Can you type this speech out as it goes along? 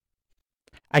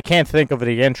I can't think of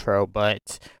the intro,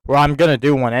 but well, I'm gonna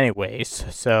do one anyways.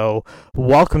 So,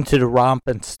 welcome to the Romp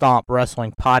and Stomp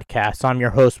Wrestling Podcast. I'm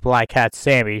your host, Black Hat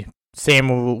Sammy.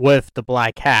 Same with the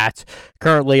black hat.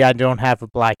 Currently, I don't have a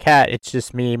black hat. It's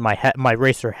just me, my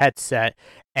racer headset,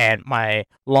 and my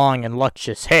long and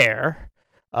luscious hair.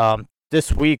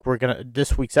 This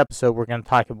week's episode we're gonna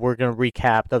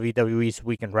recap WWE's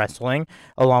Week in Wrestling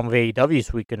along with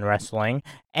AEW's Week in Wrestling,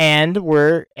 and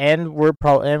we're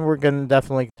gonna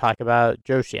definitely talk about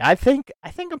Joshi. I think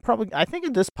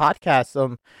in this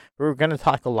podcast we're gonna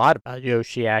talk a lot about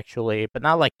Joshi actually, but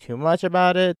not like too much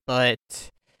about it,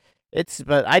 but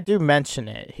I do mention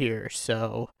it here.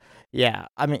 So yeah,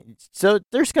 I mean, so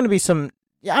there's gonna be some.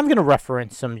 Yeah, I'm gonna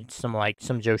reference some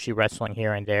Joshi wrestling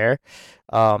here and there.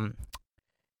 Um,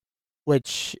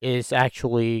 which is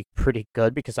actually pretty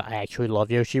good because I actually love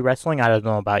Yoshi wrestling. I don't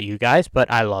know about you guys, but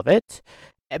I love it.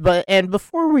 And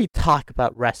before we talk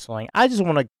about wrestling, I just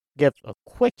want to give a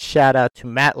quick shout out to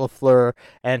Matt LaFleur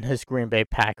and his Green Bay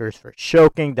Packers for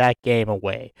choking that game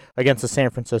away against the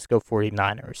San Francisco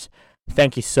 49ers.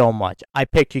 Thank you so much. I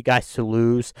picked you guys to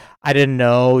lose. I didn't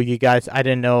know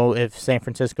if San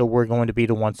Francisco were going to be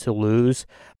the ones to lose,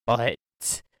 but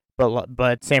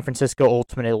but San Francisco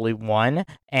ultimately won,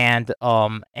 and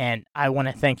I want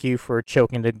to thank you for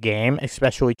choking the game,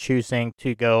 especially choosing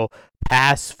to go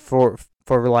pass for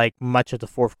like much of the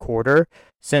fourth quarter,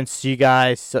 since you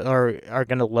guys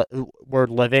were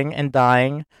living and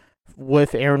dying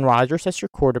with Aaron Rodgers as your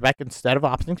quarterback instead of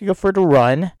opting to go for the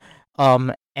run.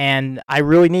 And I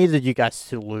really needed you guys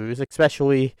to lose,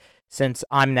 especially since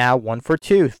I'm now 1 for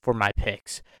 2 for my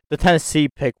picks. The Tennessee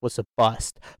pick was a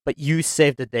bust, but you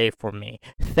saved the day for me.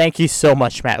 Thank you so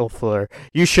much, Matt LaFleur.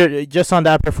 You should, just on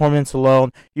that performance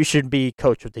alone, you should be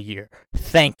Coach of the Year.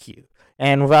 Thank you.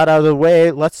 And with that out of the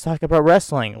way, let's talk about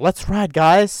wrestling. Let's ride,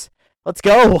 guys. Let's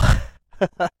go.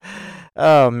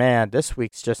 Oh man, this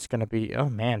week's just gonna be. Oh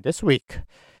man, this week,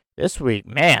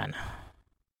 man.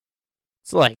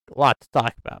 It's like a lot to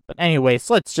talk about. But anyways,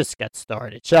 let's just get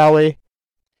started, shall we?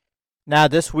 Now,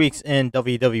 this week's in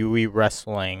WWE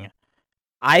wrestling,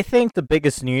 I think the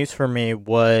biggest news for me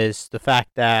was the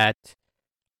fact that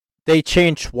they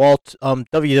changed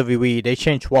WWE. They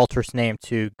changed Walter's name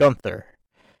to Gunther,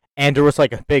 and there was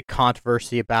like a big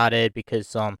controversy about it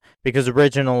because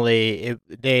originally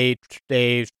they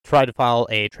tried to file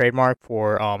a trademark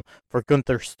for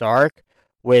Gunther Stark,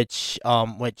 which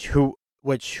who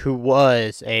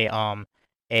was a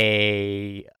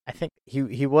I think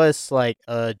he was like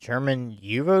a German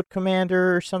U-boat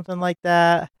commander or something like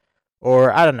that,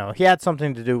 or I don't know. He had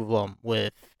something to do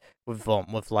with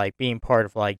like being part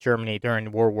of like Germany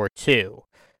during World War II,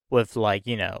 with like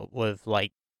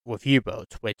with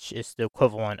U-boats, which is the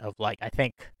equivalent of like I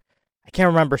can't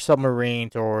remember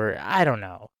submarines or I don't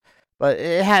know, but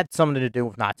it had something to do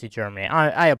with Nazi Germany.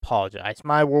 I apologize.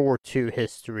 My World War II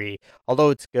history, although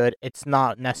it's good, it's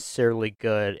not necessarily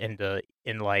good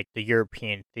in like the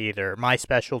European theater. My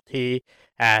specialty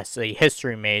as a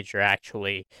history major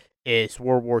actually is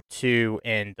World War II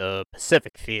in the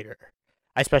Pacific theater.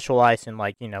 I specialize in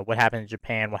like what happened in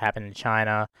Japan, what happened in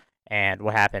China, and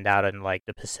what happened out in like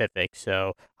the Pacific.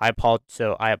 I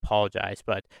apologize,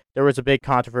 but there was a big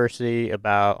controversy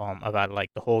about like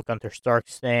the whole Gunther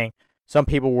Starks thing. Some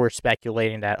people were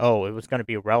speculating that it was going to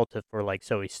be a relative for like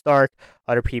Zoe Stark.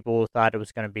 Other people thought it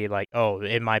was going to be like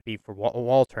it might be for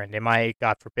Walter, and they might,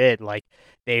 God forbid, like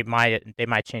they might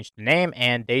change the name,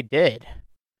 and they did,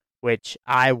 which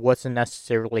I wasn't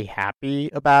necessarily happy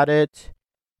about it.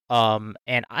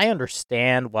 And I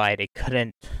understand why they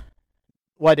could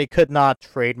not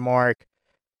trademark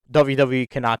WWE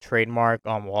cannot trademark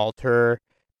Walter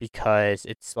because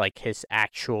it's like his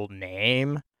actual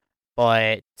name,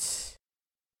 but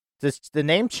the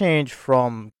name change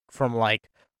from like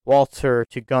Walter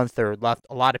to Gunther left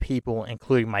a lot of people,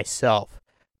 including myself,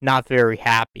 not very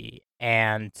happy,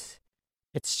 and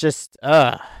it's just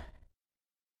it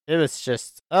was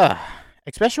just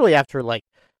especially after like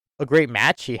a great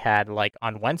match he had like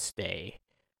on Wednesday.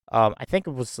 I think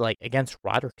it was like against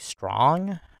Roderick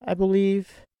Strong, I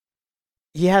believe.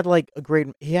 He had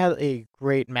a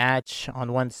great match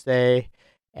on Wednesday,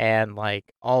 and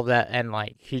like all that, and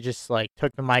like he just like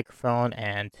took the microphone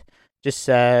and just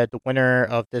said the winner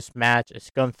of this match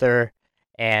is Gunther,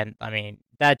 and I mean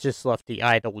that just left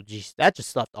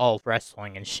all of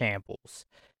wrestling in shambles.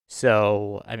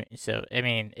 So I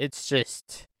mean it's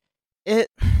just it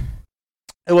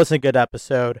it was a good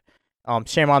episode.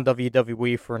 Shame on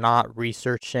WWE for not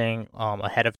researching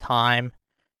ahead of time.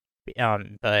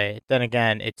 But then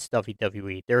again, it's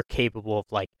WWE. They're capable of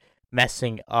like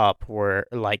messing up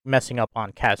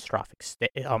on catastrophic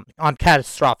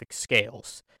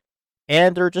scales,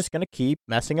 and they're just gonna keep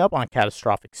messing up on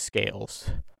catastrophic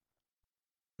scales.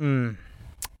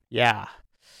 Yeah.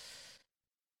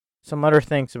 Some other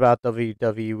things about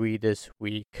WWE this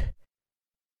week.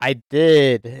 I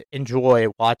did enjoy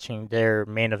watching their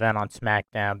main event on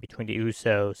SmackDown between the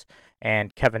Usos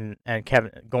and Kevin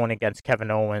going against Kevin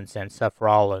Owens and Seth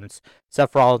Rollins.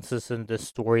 Seth Rollins is in the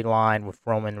storyline with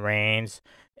Roman Reigns.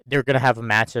 They're gonna have a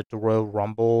match at the Royal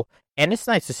Rumble, and it's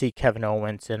nice to see Kevin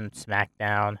Owens in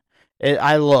SmackDown.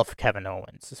 I love Kevin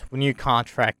Owens. New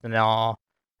contract and all.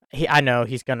 I know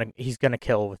he's gonna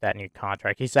kill with that new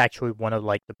contract. He's actually one of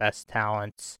like the best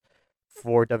talents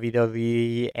for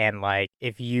WWE, and like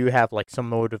if you have like some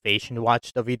motivation to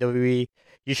watch WWE,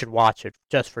 you should watch it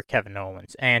just for Kevin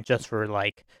Owens and just for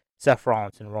like Seth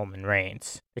Rollins and Roman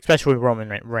Reigns, especially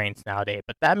Roman Reigns nowadays.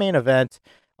 But that main event,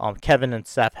 Kevin and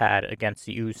Seth had against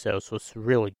the Usos was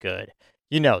really good.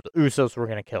 You know, the Usos were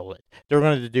gonna kill it. They're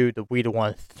gonna do the we the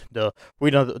one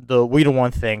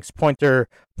things. Point their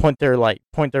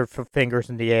fingers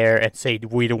in the air and say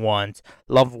we the ones.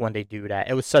 Love when they do that.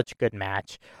 It was such a good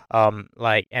match.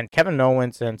 And Kevin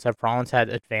Owens and Seth Rollins had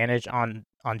advantage on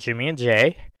Jimmy and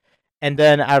Jay, and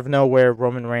then out of nowhere,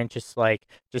 Roman Reigns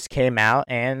just came out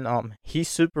and he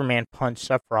Superman punched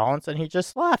Seth Rollins and he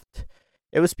just left.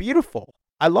 It was beautiful.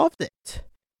 I loved it.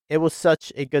 It was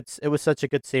such a good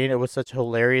scene. It was such a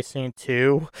hilarious scene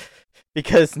too,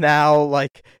 because now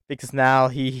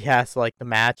he has like the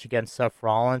match against Seth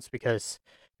Rollins because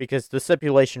the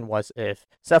stipulation was if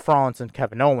Seth Rollins and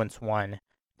Kevin Owens won,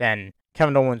 then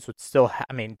Kevin Owens would still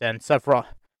I mean then then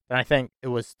I think it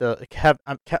was no,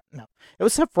 it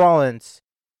was Seth Rollins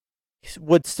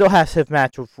would still have his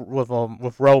match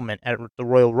with Roman at the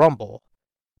Royal Rumble,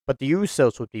 but the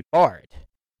Usos would be barred.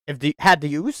 If the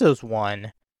Usos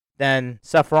won, then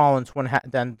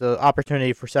then the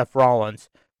opportunity for Seth Rollins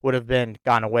would have been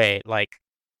gone away like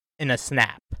in a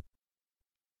snap.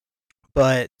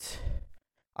 But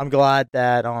I'm glad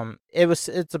that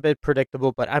it's a bit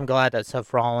predictable, but I'm glad that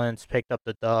Seth Rollins picked up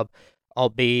the dub.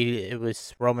 Albeit it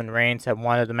was Roman Reigns that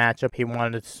wanted the matchup.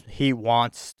 He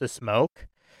wants to smoke,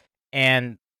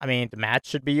 and I mean the match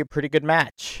should be a pretty good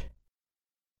match.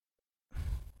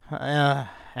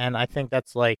 And I think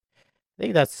that's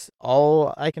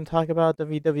all I can talk about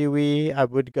WWE.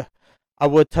 I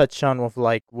would touch on with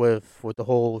the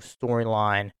whole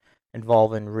storyline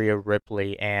involving Rhea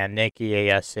Ripley and Nikki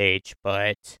Ash,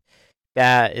 but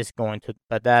that's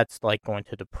like going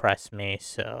to depress me.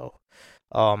 So,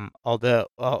 although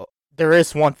there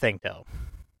is one thing though.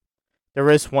 There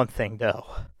is one thing though.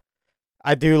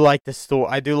 I do like the story.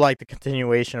 I do like the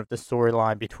continuation of the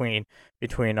storyline between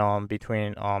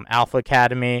Alpha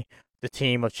Academy, the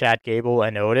team of Chad Gable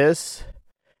and Otis,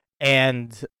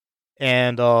 and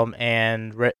and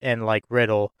like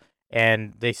Riddle,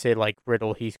 and they say like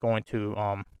Riddle he's going to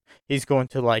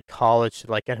like college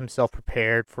to like get himself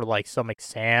prepared for like some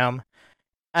exam.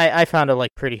 I found it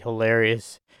like pretty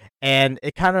hilarious, and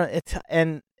it kind of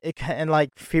and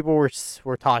like people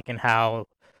were talking how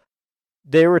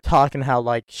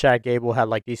like Chad Gable had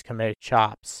like these comedic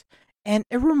chops, and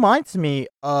it reminds me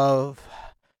of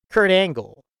Kurt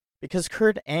Angle because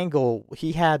Kurt Angle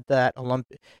he had that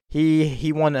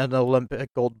he won an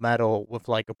Olympic gold medal with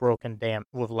like a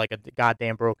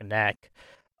goddamn broken neck,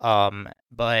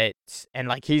 but and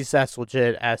like he's as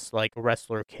legit as like a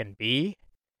wrestler can be.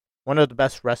 One of the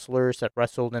best wrestlers that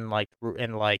wrestled in the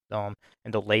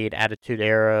late Attitude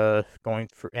Era, going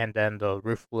for and then the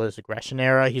Ruthless Aggression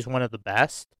Era. He's one of the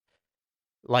best.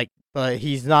 But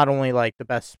he's not only like the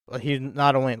best. He's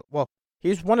not only well.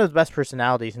 He's one of the best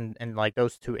personalities in like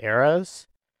those two eras.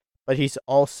 But he's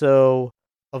also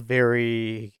a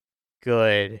very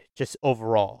good just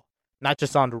overall, not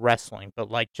just on the wrestling,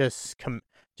 but like just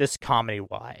comedy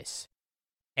wise.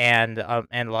 And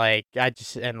like I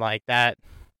just and like that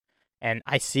and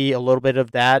I see a little bit of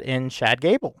that in Chad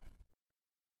Gable.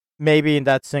 Maybe in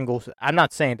that single. I'm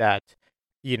not saying that,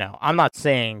 I'm not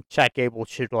saying Chad Gable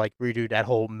should like redo that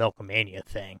whole Milkamania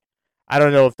thing. I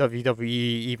don't know if WWE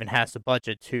even has the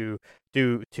budget to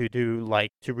redo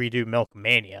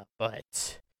Milkamania,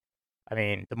 but I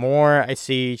mean, the more I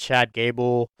see Chad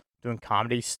Gable doing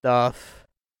comedy stuff,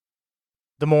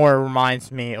 the more it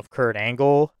reminds me of Kurt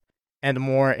Angle, and the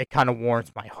more it kind of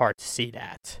warms my heart to see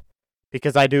that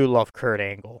because I do love Kurt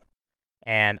Angle,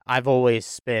 and I've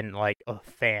always been like a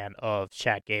fan of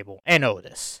Chad Gable and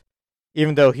Otis,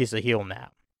 even though he's a heel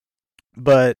now.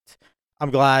 But I'm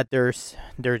glad they're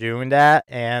doing that,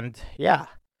 and yeah,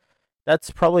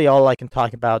 that's probably all I can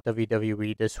talk about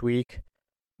WWE this week.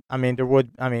 I mean, there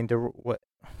would, I mean, there what.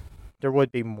 there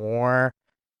would be more,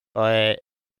 but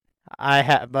I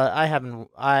haven't.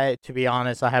 I To be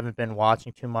honest, I haven't been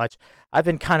watching too much. I've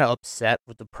been kind of upset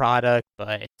with the product,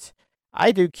 but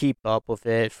I do keep up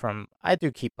from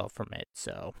it.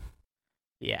 So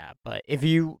yeah, but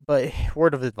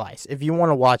word of advice, if you want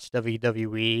to watch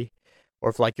WWE, or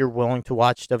if like you're willing to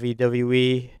watch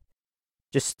WWE,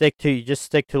 just stick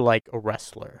to like a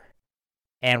wrestler.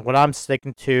 And what I'm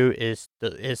sticking to is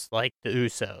like the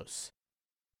Usos.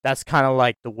 That's kind of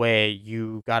like the way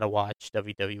you gotta watch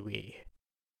WWE.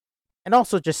 And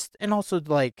also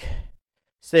like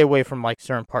stay away from like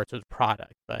certain parts of the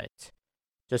product, but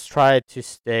just try to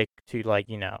stick to like,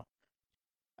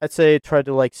 I'd say try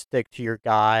to like stick to your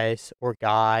guy or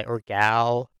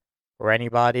gal or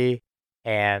anybody,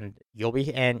 and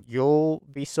you'll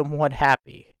be somewhat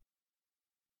happy,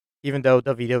 even though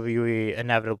WWE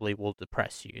inevitably will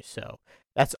depress you. So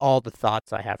that's all the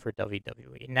thoughts I have for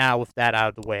WWE. Now, with that out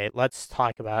of the way, let's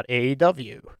talk about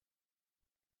AEW.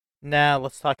 Now,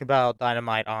 let's talk about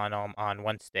Dynamite on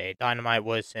Wednesday. Dynamite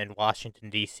was in Washington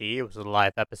D.C. It was a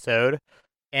live episode,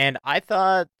 and I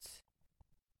thought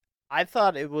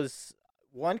it was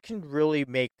one can really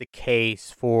make the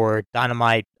case for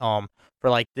Dynamite for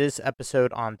like this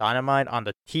episode on Dynamite on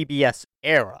the TBS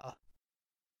era,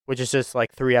 which is just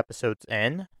like 3 episodes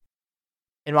in.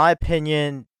 In my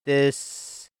opinion,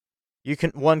 this you can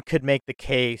one could make the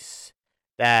case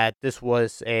that this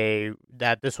would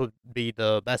be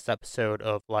the best episode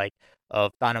of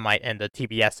Dynamite in the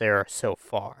TBS era so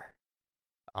far.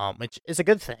 Which is a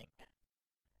good thing.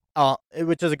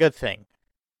 Which is a good thing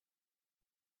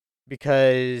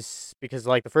because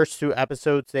like the first 2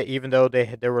 episodes, that even though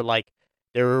there were like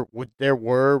there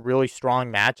were really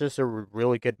strong matches, there were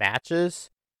really good matches.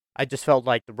 I just felt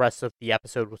like the rest of the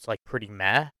episode was like pretty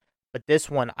meh. But this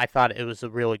one, I thought it was a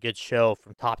really good show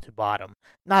from top to bottom.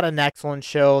 Not an excellent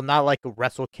show, not like a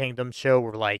Wrestle Kingdom show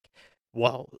where like,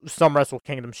 well, some Wrestle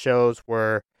Kingdom shows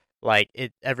where like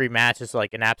every match is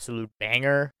like an absolute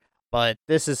banger. But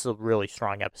this is a really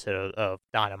strong episode of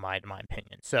Dynamite in my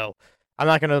opinion. So I'm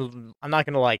not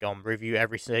gonna like review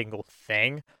every single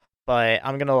thing, but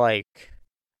I'm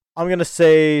gonna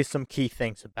say some key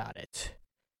things about it.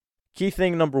 Key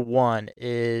thing number one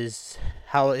is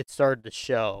how it started the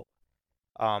show.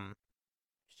 Um,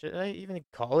 should I even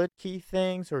call it key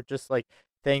things, or just like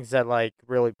things that like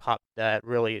really popped, that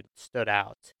really stood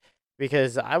out?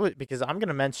 Because I'm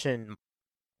gonna mention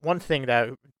one thing that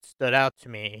stood out to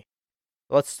me.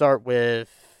 Let's start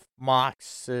with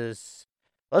Mox's.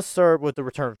 Let's start with the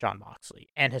return of John Moxley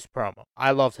and his promo.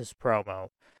 I love his promo.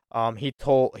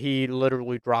 He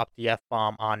literally dropped the F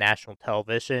bomb on national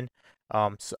television.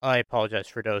 So I apologize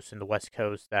for those in the West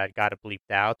Coast that got it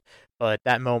bleeped out, but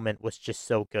that moment was just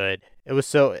so good.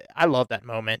 I love that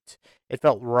moment. It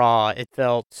felt raw.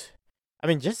 I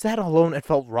mean, just that alone, it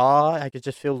felt raw. I could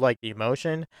just feel like the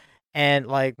emotion, and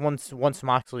like once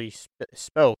Moxley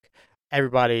spoke,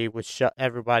 everybody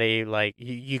like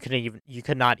you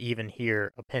could not even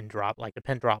hear a pin drop. Like the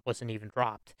pin drop wasn't even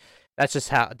dropped. That's just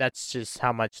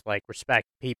how much like respect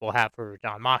people have for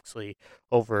John Moxley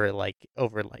over like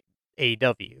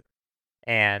AEW.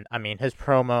 And I mean, his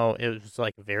promo, it was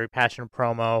like a very passionate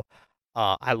promo.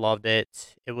 I loved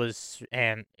it. It was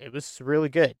really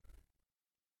good.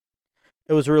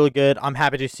 It was really good. I'm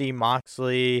happy to see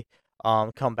Moxley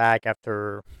come back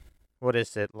after, what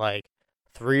is it, like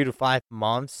 3 to 5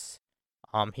 months.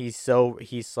 He's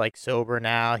like sober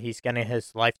now. He's getting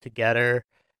his life together.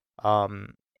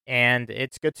 Um, and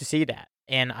it's good to see that.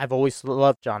 And I've always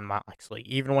loved John Moxley,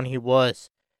 even when he was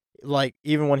like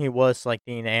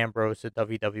Dean Ambrose at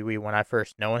WWE when I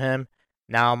first known him.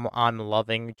 Now I'm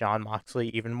loving John Moxley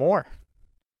even more,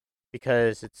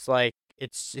 because it's like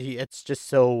it's just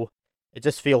so, it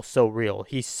just feels so real.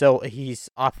 He's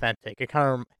authentic.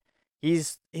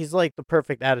 He's like the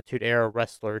perfect Attitude Era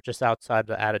wrestler, just outside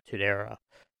the Attitude Era.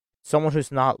 Someone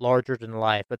who's not larger than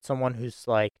life, but someone who's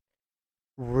like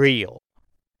real,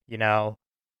 you know,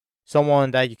 someone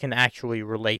that you can actually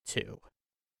relate to.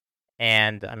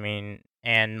 And I mean,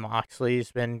 and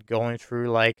Moxley's been going through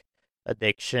like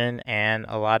addiction, and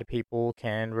a lot of people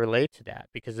can relate to that,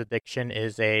 because addiction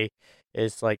is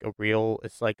like a real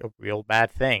it's like a real bad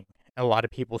thing. A lot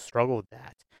of people struggle with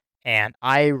that, and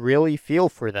I really feel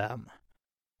for them.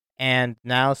 And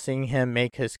now seeing him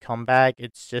make his comeback,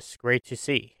 it's just great to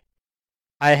see.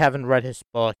 I haven't read his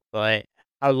book, but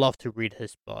I would love to read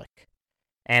his book.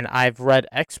 And I've read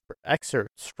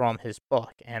excerpts from his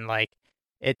book, and like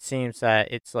it seems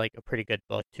that it's like a pretty good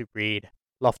book to read.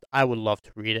 I would love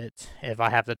to read it if I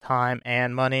have the time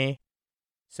and money.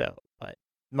 So, but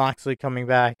Moxley coming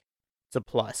back, it's a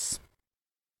plus.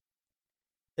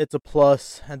 it's a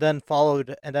plus. And then following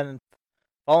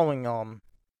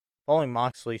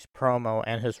Moxley's promo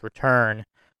and his return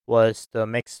was the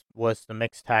mixed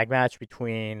tag match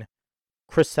between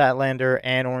Chris Statlander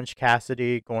and Orange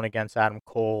Cassidy going against Adam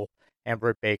Cole and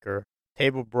Britt Baker.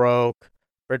 Table broke.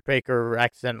 Britt Baker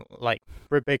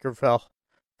fell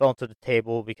into the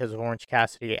table because of Orange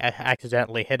Cassidy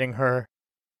accidentally hitting her.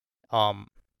 Um,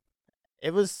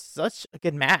 it was such a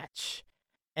good match.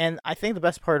 And I think the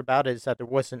best part about it is that there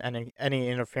wasn't any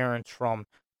interference from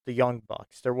the Young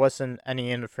Bucks. There wasn't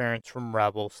any interference from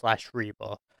Rebel slash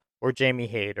Reba or Jamie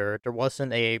Hayter. There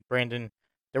wasn't a Brandon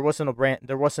Cutler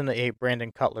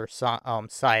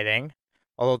sighting,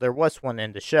 although there was one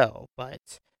in the show,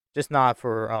 but just not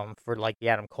for like the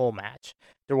Adam Cole match.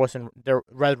 There wasn't there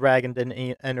Red Dragon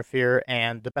didn't interfere,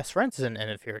 and the Best Friends didn't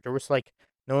interfere. There was like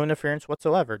no interference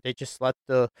whatsoever. They just let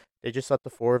the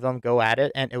four of them go at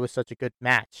it, and it was such a good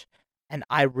match. And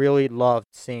I really loved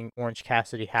seeing Orange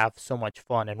Cassidy have so much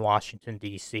fun in Washington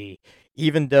D.C.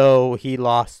 Even though he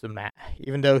lost, I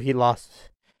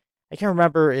can't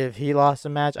remember if he lost the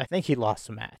match. I think he lost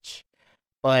the match,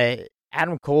 but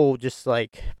Adam Cole was just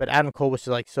like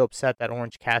so upset that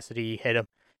Orange Cassidy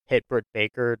hit Britt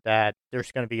Baker that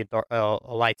there's going to be a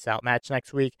lights out match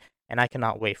next week, and I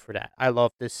cannot wait for that. I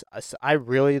love this. I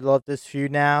really love this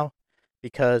feud now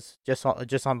because just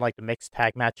on like the mixed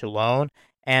tag match alone,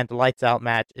 and the lights out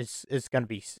match is going to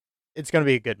be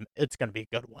a good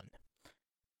one.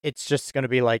 It's just going to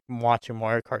be like watching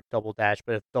Mario Kart Double Dash,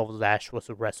 but if Double Dash was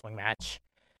a wrestling match,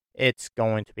 it's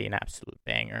going to be an absolute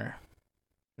banger.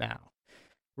 Now,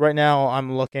 right now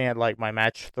I'm looking at like my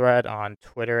match thread on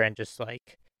Twitter and just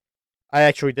like I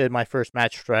actually did my first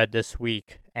match thread this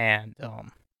week and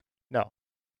no,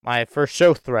 my first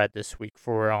show thread this week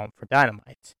for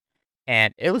Dynamite.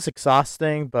 And it was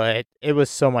exhausting, but it was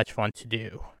so much fun to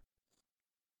do.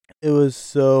 It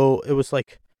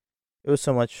was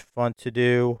so much fun to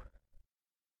do.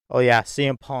 Oh yeah,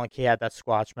 CM Punk, he had that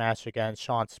squash match against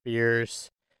Shawn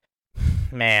Spears.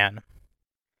 Man,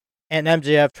 and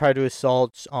MJF tried to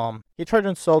assault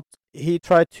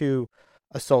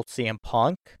CM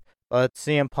Punk, but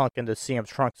CM Punk into CM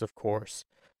Trunks, of course.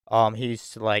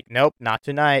 He's like, nope, not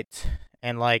tonight,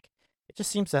 and like it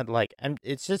just seems that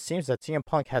CM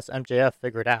Punk has MJF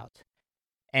figured out,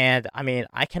 and I mean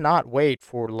I cannot wait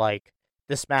for like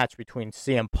this match between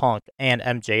CM Punk and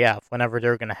MJF whenever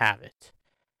they're gonna have it.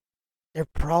 They're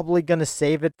probably gonna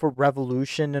save it for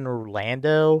Revolution in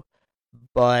Orlando,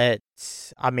 but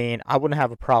I mean, I wouldn't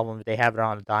have a problem if they have it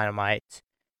on Dynamite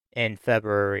in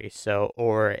February,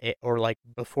 or like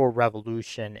before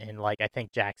Revolution in like I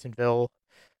think Jacksonville.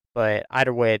 But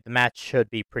either way, the match should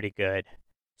be pretty good.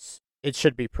 It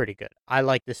should be pretty good. I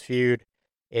like this feud.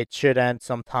 It should end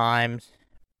sometimes.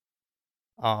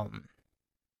 Um,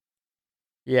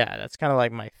 yeah, that's kind of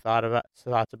like my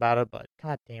thoughts about it. But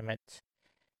god damn it,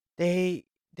 they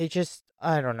they just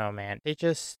I don't know, man. They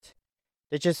just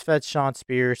fed Shawn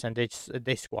Spears and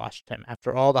they squashed him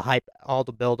after all the hype, all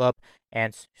the build up,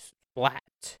 and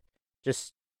splat,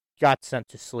 just got sent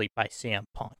to sleep by CM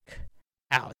Punk.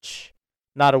 Ouch.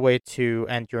 Not a way to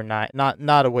end your night.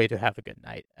 Not a way to have a good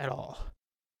night at all.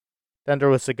 Then there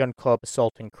was the Gun Club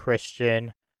assaulting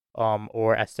Christian,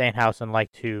 or as Stanhausen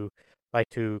like to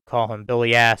call him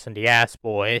Billy Ass and the Ass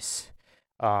Boys.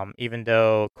 Even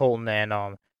though Colton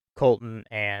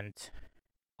and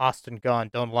Austin Gunn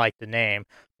don't like the name,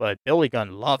 but Billy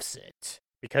Gunn loves it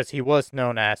because he was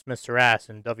known as Mr. Ass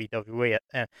in WWE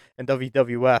and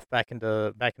WWF back in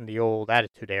the old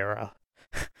Attitude Era.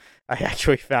 I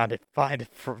actually find it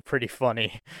pretty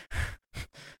funny.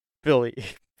 Billy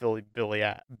Billy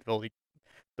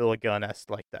Gunn as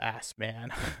like the ass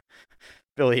man.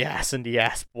 Billy Ass and the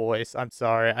Ass Boys. I'm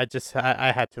sorry.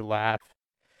 I had to laugh.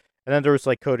 And then there was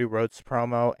like Cody Rhodes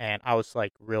promo, and I was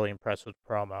like really impressed with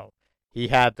the promo. He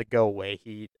had the go away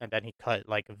heat, and then he cut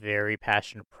like a very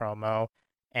passionate promo,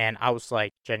 and I was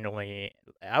genuinely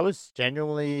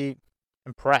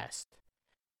impressed.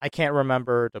 I can't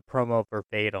remember the promo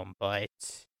verbatim,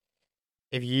 but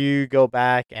if you go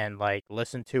back and like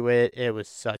listen to it, it was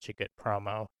such a good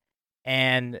promo.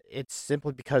 And it's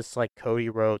simply because like Cody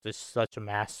Rhodes is such a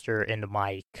master in the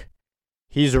mic.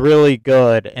 He's really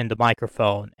good in the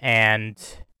microphone, and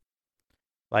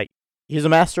like he's a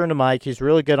master in the mic. He's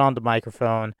really good on the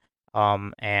microphone.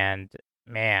 And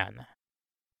man,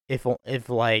 if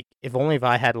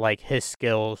I had like his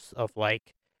skills of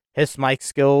like his mic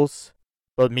skills,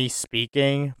 but me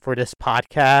speaking for this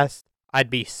podcast, I'd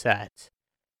be set.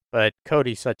 But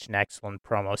Cody's such an excellent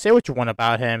promo. Say what you want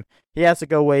about him. He has to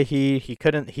go away. He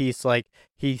couldn't. He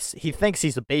thinks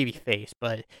he's a baby face,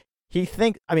 but he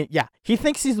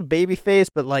thinks he's a babyface,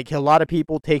 but like a lot of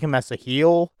people take him as a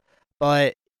heel,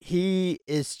 but he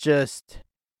is just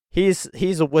he's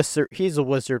a wizard. He's a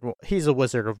wizard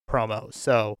of promos.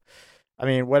 So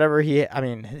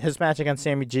his match against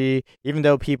Sammy G, even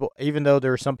though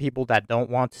there are some people that don't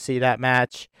want to see that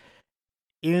match,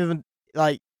 even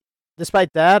like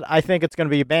despite that, I think it's going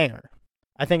to be a banger.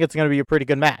 I think it's going to be a pretty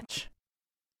good match.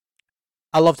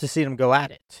 I love to see them go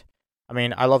at it.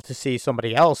 I love to see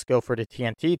somebody else go for the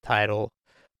TNT title,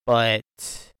 but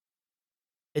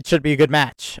it should be a good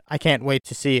match. I can't wait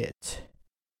to see it.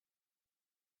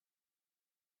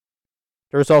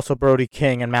 There's also Brody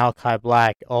King and Malachi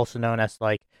Black, also known as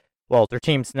their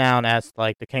team's known as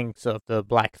like the Kings of the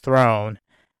Black Throne.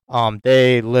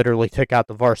 They literally took out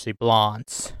the Varsity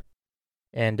Blondes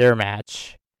in their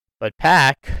match, but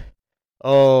Pac,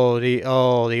 the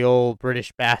old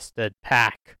British bastard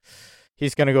Pac,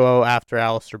 he's gonna go after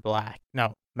Aleister Black.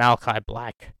 No, Malachi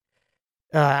Black.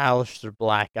 Aleister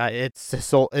Black.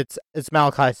 It's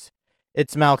Malachi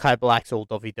Black's old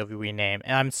WWE name,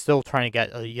 and I'm still trying to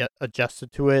get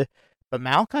adjusted to it. But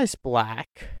Malachi's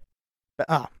Black.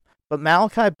 But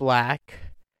Malachi Black.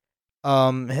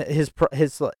 His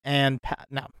and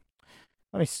no.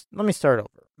 Let me start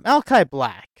over. Malachi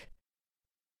Black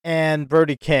and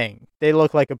Brody King. They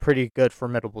look like a pretty good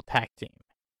formidable tag team.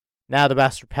 Now the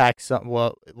Bastard Pack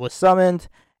was summoned,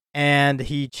 and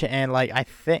he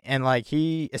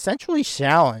essentially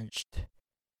challenged.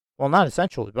 Well, not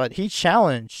essentially, but he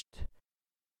challenged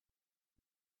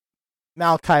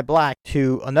Malachi Black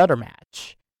to another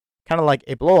match, kind of like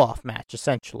a blow-off match,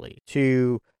 essentially,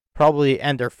 to probably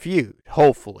end their feud,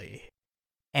 hopefully.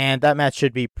 And that match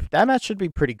should be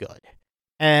pretty good.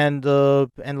 And the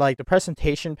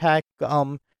presentation pack,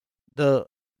 the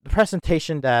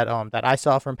presentation that I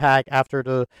saw from Pac after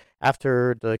the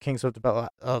Kings of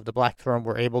the Black Throne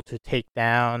were able to take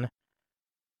down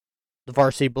the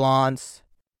Varsity Blondes,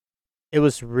 it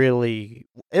was really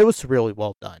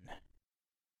well done.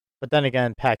 But then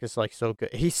again, Pac is like so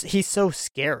good. He's so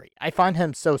scary. I find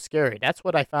him so scary. That's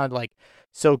what I found like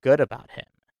so good about him.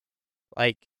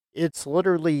 Like it's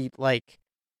literally like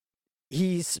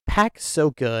Pac's so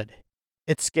good.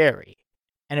 It's scary,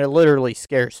 and it literally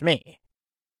scares me.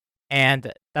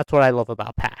 And that's what I love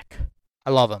about Pac.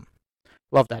 I love him.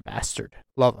 Love that bastard.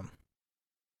 Love him.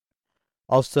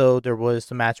 Also, there was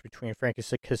the match between Frankie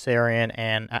Kazarian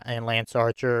and Lance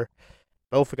Archer.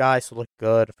 Both guys look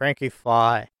good. Frankie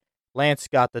fought. Lance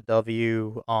got the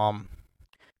W.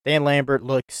 Dan Lambert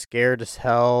looked scared as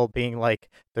hell, being like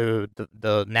the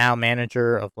now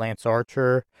manager of Lance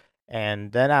Archer.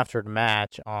 And then after the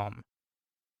match,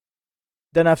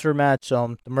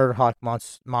 the Murder Hawk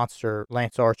monster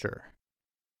Lance Archer,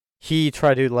 he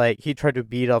tried to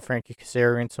beat up Frankie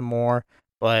Kazarian some more,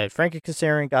 but Frankie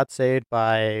Kazarian got saved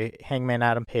by Hangman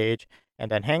Adam Page,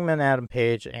 and then Hangman Adam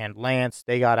Page and Lance,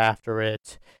 they got after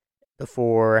it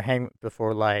before Hangman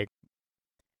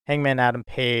Adam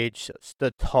Page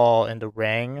stood tall in the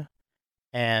ring,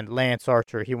 and Lance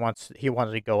Archer he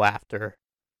wanted to go after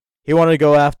the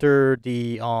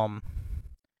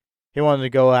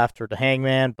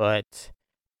Hangman, but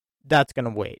that's gonna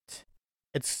wait.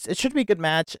 It should be a good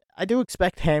match. I do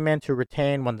expect Hangman to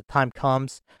retain when the time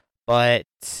comes, but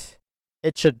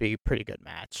it should be a pretty good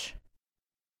match.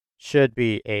 Should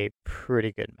be a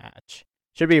pretty good match.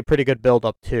 Should be a pretty good build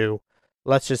up too.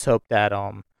 Let's just hope that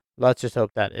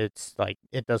it's like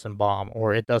it doesn't bomb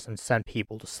or it doesn't send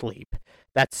people to sleep.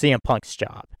 That's CM Punk's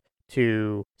job,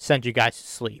 to send you guys to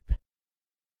sleep.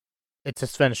 It's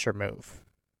his finisher move.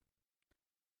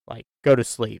 Like, go to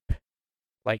sleep.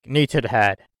 Like, knee to the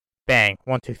head. Bang.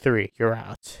 1, 2, 3. You're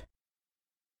out.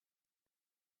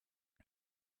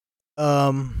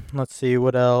 Let's see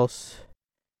what else.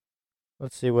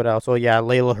 Oh yeah,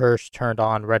 Layla Hirsch turned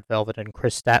on Red Velvet and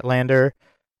Chris Statlander.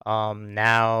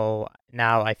 Now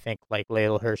I think like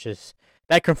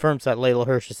that confirms that Layla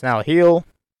Hirsch is now a heel.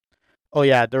 Oh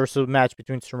yeah, there was a match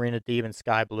between Serena Deeb and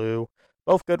Sky Blue.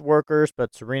 Both good workers,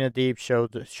 but Serena Deeb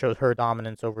showed her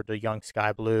dominance over the young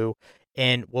Sky Blue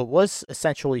in what was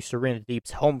essentially Serena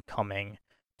Deeb's homecoming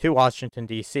to Washington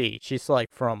D.C. She's like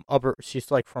from I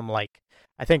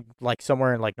think like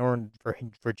somewhere in like Northern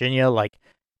Virginia, like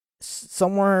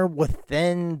somewhere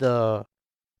within the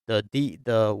DMV,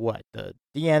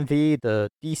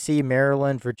 the DC,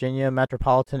 Maryland, Virginia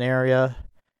metropolitan area,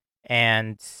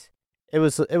 and it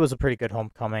was a pretty good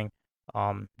homecoming.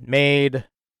 Made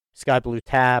Sky Blue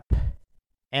tap,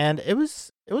 and it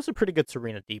was a pretty good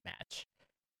Serena Deeb match.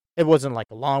 It wasn't like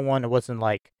a long one. It wasn't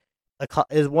like a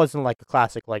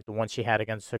classic like the one she had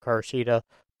against Hikaru Shida,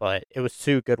 but it was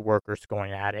two good workers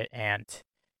going at it, and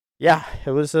yeah,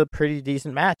 it was a pretty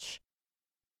decent match.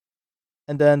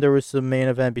 And then there was the main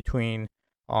event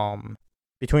um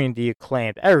between the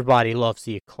Acclaimed. Everybody loves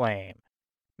the Acclaim.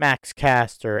 Max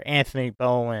Caster, Anthony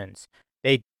Bowens,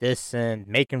 they dissing,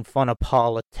 making fun of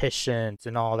politicians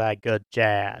and all that good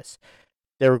jazz.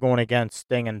 They were going against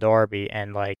Sting and Darby,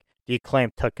 and like the Acclaim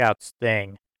took out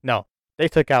Sting. No, they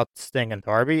took out Sting and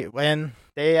Darby when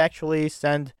they actually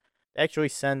send Darby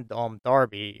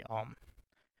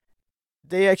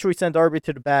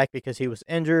to the back because he was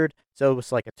injured. So it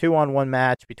was like a 2-on-1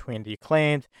 match between the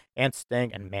Acclaimed and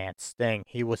Sting. And man, Sting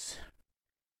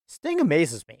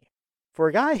amazes me. For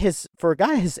a guy his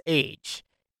age,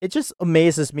 it just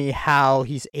amazes me how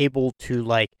he's able to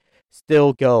like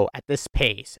still go at this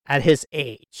pace at his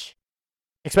age.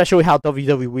 Especially how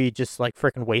WWE just like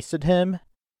freaking wasted him.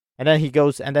 And then he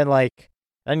goes and then like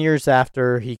 10 years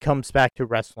after he comes back to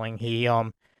wrestling, he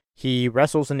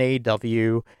wrestles in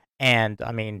AEW, and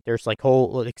I mean there was like a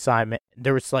whole excitement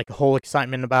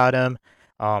about him.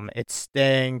 It's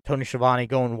Sting, Tony Schiavone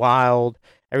going wild.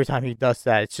 Every time he does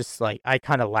that, it's just like I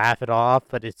kind of laugh it off,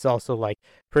 but it's also like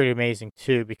pretty amazing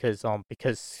too because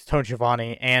Tony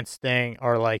Schiavone and Sting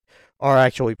are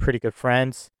actually pretty good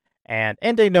friends, and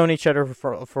they've known each other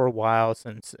for a while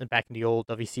since back in the old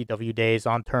WCW days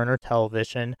on Turner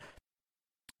Television.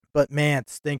 But man,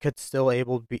 Sting could still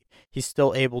able to be he's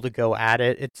still able to go at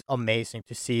it. It's amazing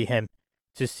to see him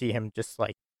just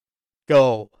like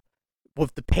go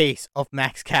with the pace of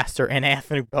Max Caster and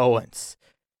Anthony Bowens,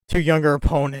 two younger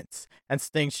opponents, and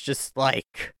Sting is just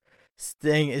like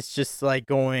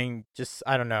going just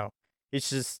I don't know. It's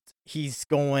just he's just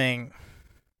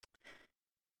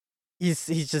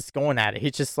going at it.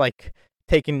 He's just like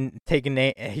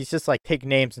he's just like taking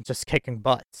names and just kicking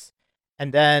butts.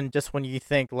 And then just when you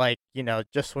think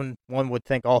just when one would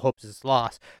think all hopes is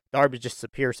lost, Darby just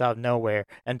appears out of nowhere,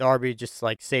 and Darby just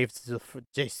like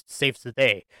just saves the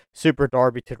day. Super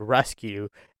Darby to the rescue,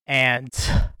 and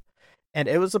and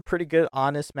it was a pretty good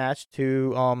honest match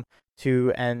to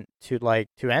end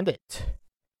it.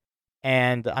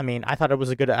 And I mean, I thought it was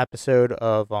a good episode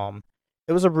of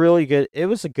it was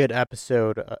a good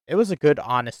episode. It was a good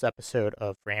honest episode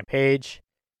of Rampage.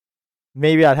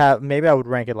 Maybe I would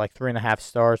rank it like 3.5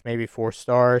 stars, maybe 4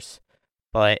 stars.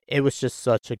 But it was just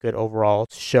such a good overall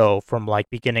show from like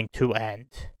beginning to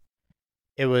end.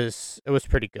 It was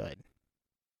pretty good.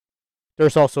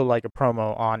 There's also like a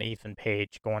promo on Ethan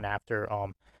Page going after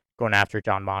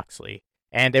John Moxley,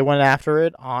 and they went after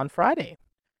it on Friday,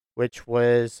 which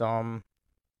was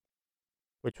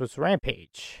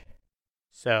Rampage.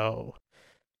 So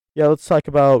yeah, let's talk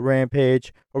about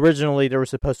Rampage. Originally, there was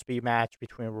supposed to be a match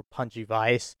between Roppongi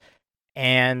Vice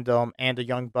and the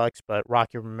Young Bucks, but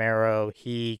Rocky Romero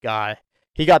he got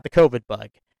the COVID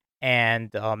bug, and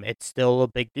it's still a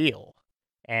big deal.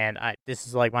 And this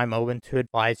is like my moment to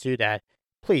advise you that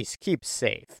please keep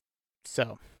safe.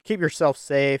 So keep yourself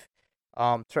safe.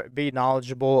 Be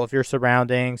knowledgeable of your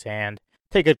surroundings and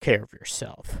take good care of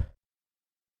yourself.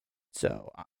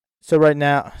 So right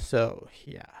now,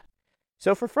 yeah.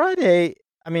 So for Friday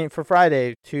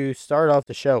to start off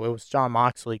the show, it was John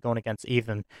Moxley going against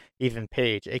Ethan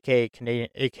Page, aka Canadian,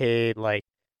 aka like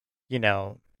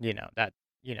that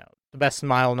the best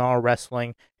smile in all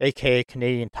wrestling, aka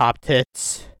Canadian top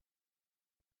tits.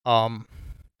 Um,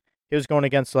 he was going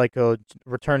against like a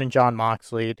returning John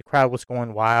Moxley. The crowd was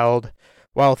going wild.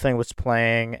 Wild Thing was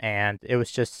playing, and it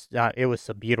was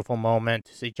a beautiful moment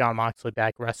to see John Moxley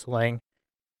back wrestling.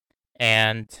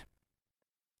 And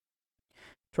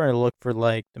trying to look for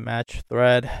like the match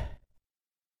thread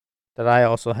that I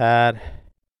also had.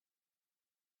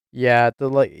 At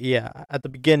the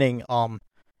beginning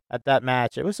at that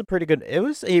match, it was a pretty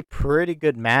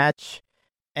good match,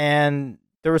 and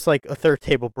there was like a third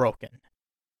table broken.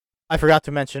 I forgot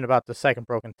to mention about the second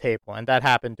broken table, and that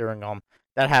happened during the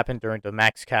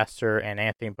Max Caster and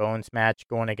Anthony Bowens match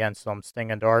going against Sting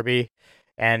and Darby,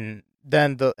 and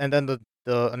then the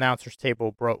announcers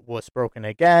table was broken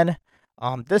again.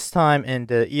 This time in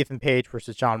the Ethan Page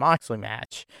versus John Moxley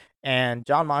match, and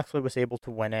John Moxley was able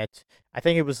to win it. I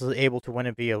think he was able to win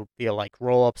it via like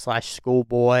roll up /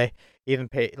 schoolboy. Ethan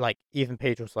Page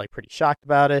was like pretty shocked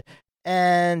about it,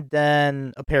 and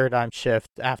then a paradigm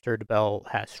shift after the bell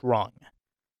has rung.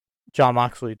 John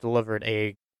Moxley delivered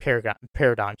a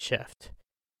paradigm shift,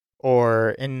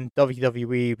 or in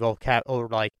WWE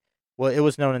it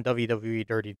was known in WWE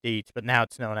Dirty Deeds, but now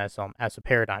it's known as a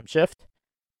paradigm shift.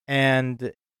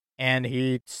 And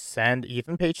he sent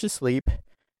Ethan Page to sleep,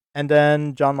 and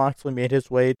then John Moxley made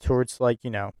his way towards he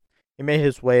made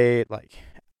his way like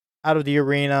out of the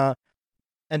arena,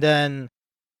 and then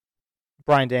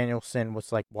Bryan Danielson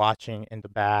was like watching in the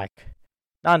back,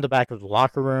 not in the back of the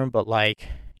locker room, but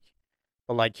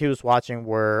he was watching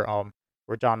where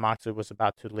John Moxley was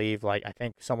about to leave, like I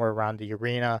think somewhere around the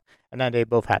arena, and then they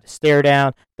both had to stare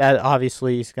down. That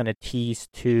obviously is going to tease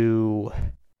to.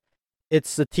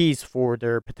 It's the tease for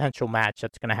their potential match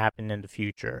that's going to happen in the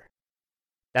future.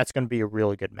 That's going to be a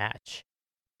really good match.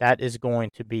 That is going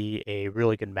to be a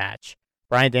really good match.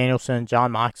 Bryan Danielson,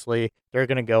 John Moxley, they're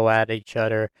going to go at each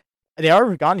other. They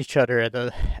already gone each other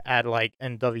at like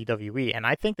in WWE, and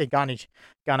I think they gone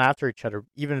after each other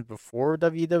even before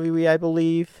WWE, I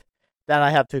believe. That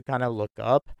I have to kind of look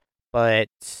up, but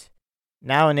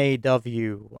now in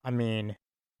AEW, I mean,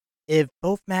 if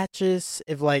both matches,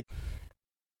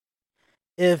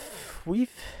 if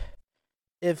we've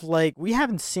if like we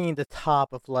haven't seen the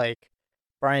top of like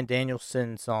Bryan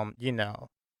Danielson's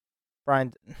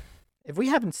Brian if we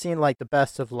haven't seen like the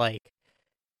best of like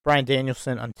Bryan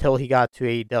Danielson until he got to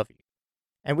AEW,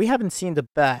 and we haven't seen the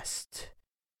best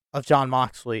of John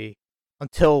Moxley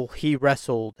until he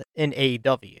wrestled in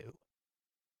AEW,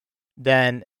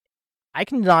 then I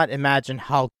cannot imagine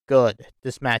how good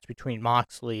this match between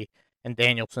Moxley and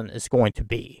Danielson is going to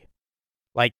be.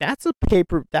 Like that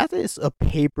is a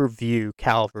pay-per-view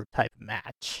caliber type of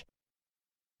match.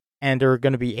 And they're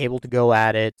going to be able to go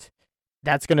at it.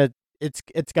 It's going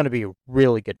to be a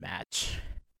really good match.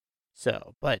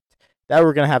 So, but that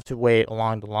we're going to have to wait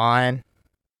along the line.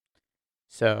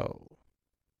 So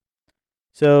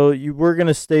we're going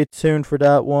to stay tuned for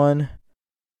that one.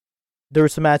 There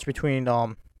was a match between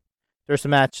there's a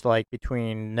match like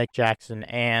between Nick Jackson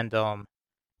and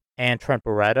Trent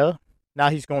Beretta. Now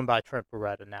he's going by Trent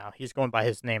Beretta now. He's going by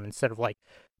his name instead of like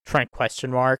Trent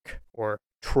question mark or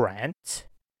Trent.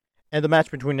 And the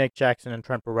match between Nick Jackson and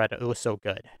Trent Beretta, it was so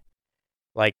good.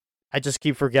 Like I just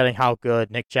keep forgetting how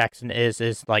good Nick Jackson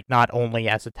is like not only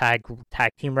as a tag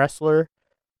team wrestler,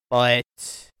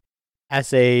 but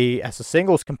as a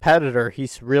singles competitor,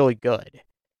 he's really good.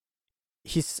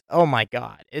 He's oh my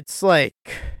god. It's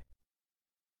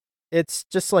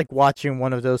just like watching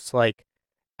one of those like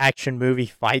action movie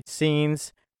fight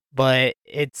scenes, but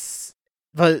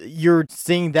you're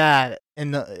seeing that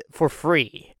for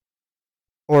free,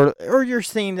 or you're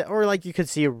seeing or like you could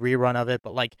see a rerun of it,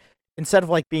 but like instead of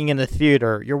like being in the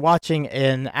theater, you're watching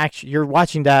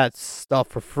that stuff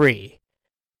for free,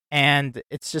 and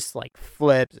it's just like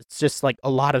flips. It's just like a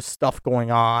lot of stuff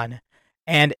going on,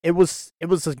 and it was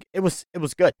good.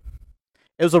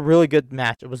 It was a really good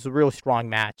match. It was a really strong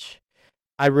match.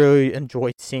 I really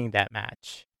enjoyed seeing that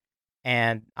match.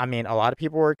 And I mean, a lot of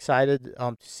people were excited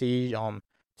to see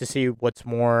to see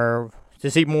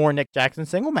more Nick Jackson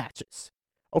single matches.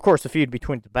 Of course, the feud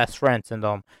between the best friends and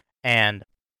the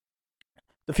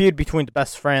feud between the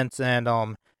best friends and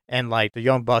like the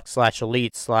Young Bucks slash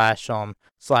Elite slash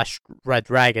Red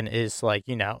Dragon is like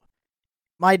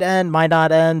might end, might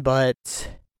not end, but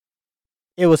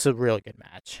it was a really good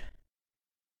match.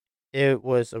 It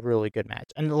was a really good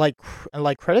match, and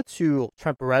credit to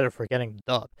Trent Beretta for getting the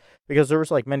dub, because there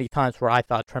was like many times where I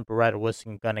thought Trent Beretta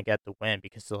wasn't gonna get the win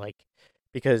because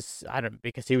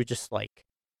he was just like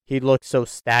he looked so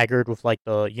staggered with like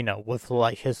with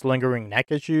like his lingering neck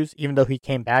issues, even though he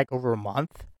came back over a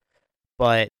month.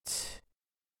 But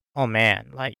oh man,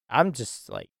 like I'm just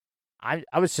like I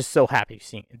was just so happy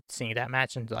seeing that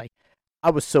match, and like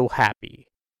I was so happy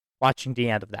watching the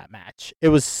end of that match. It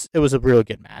was a really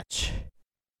good match.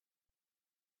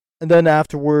 And then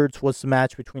afterwards was the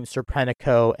match between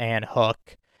Serpentico and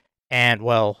Hook. And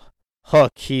well,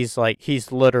 Hook, he's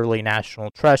literally national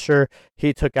treasure.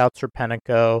 He took out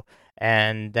Serpentico,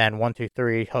 and then 1, 2,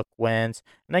 3, Hook wins.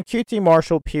 And then QT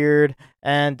Marshall appeared,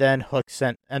 and then Hook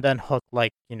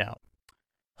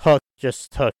Hook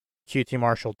just took QT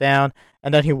Marshall down,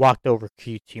 and then he walked over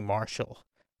QT Marshall.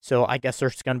 So I guess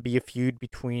there's gonna be a feud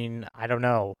between, I don't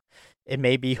know. It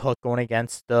may be Hook going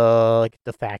against the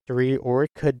Factory, or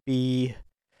it could be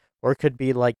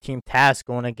like Team Taz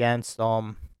going against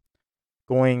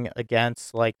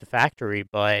like the Factory,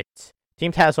 but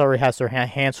Team Taz already has their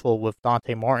hands full with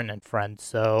Dante Martin and friends.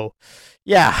 So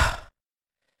yeah.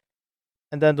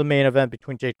 And then the main event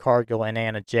between Jade Cargill and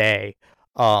Anna Jay.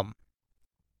 Um,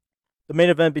 the main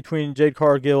event between Jade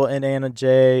Cargill and Anna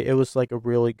Jay, it was like a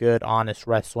really good, honest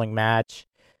wrestling match.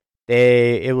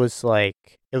 It was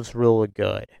really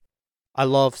good. I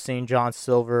love seeing John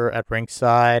Silver at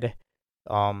ringside.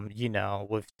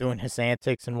 With doing his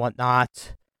antics and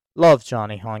whatnot. Love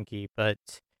Johnny Hungy,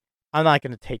 but I'm not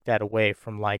gonna take that away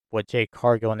from like what Jade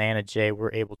Cargill and Anna Jay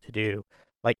were able to do.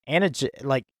 Like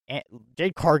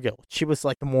Jade Cargill, she was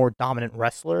like the more dominant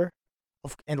wrestler,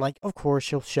 and like of course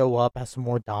she'll show up as the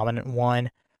more dominant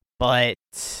one, but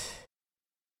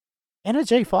Anna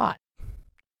Jay fought.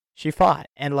 She fought,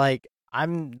 and like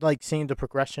I'm like seeing the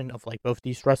progression of like both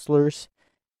these wrestlers,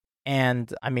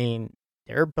 and I mean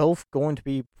they're both going to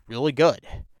be really good.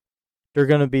 They're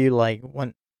gonna be like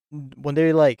when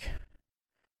they like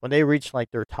when they reach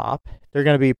like their top, they're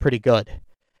gonna be pretty good.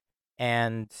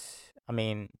 And I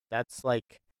mean that's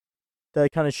like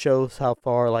that kind of shows how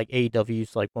far like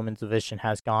AEW's like women's division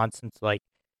has gone since like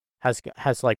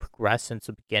has like progressed since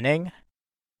the beginning.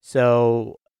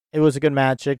 So it was a good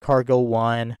match. Cargo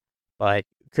won, but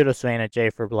kudos to Anna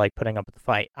Jay for like putting up the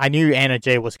fight. I knew Anna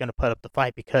Jay was gonna put up the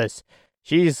fight because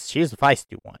she's a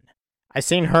feisty one. I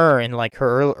seen her in like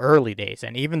her early days,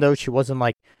 and even though she wasn't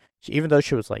like, even though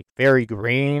she was like very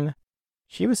green,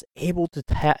 she was able to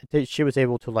tap. She was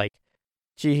able to like,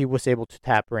 she was able to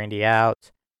tap Brandy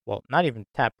out. Well, not even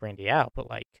tap Brandy out, but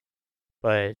like,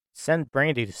 but send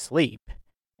Brandy to sleep,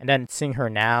 and then seeing her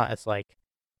now as like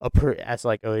as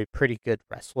like a pretty good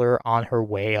wrestler on her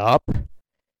way up,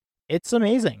 it's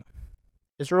amazing.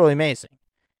 It's really amazing,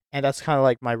 and that's kind of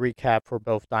like my recap for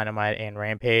both Dynamite and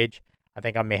Rampage. I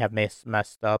think I may have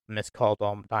messed up, miscalled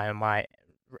Dynamite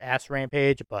as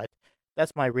Rampage, but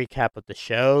that's my recap of the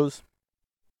shows.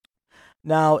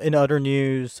 Now, in other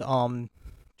news,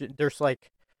 there's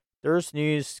like there's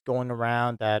news going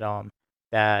around that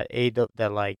that a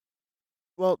that like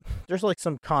well, there's like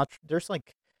there's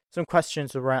like some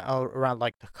questions around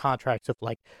like the contracts of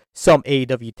like some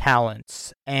AEW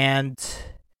talents, and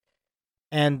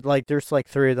like there's like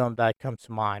three of them that come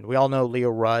to mind. We all know Leo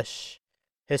Rush,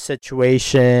 his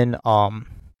situation,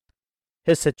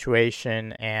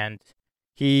 and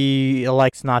he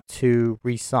elects not to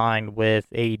re-sign with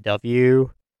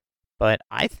AEW, but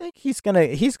I think he's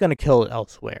gonna kill it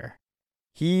elsewhere.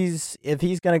 If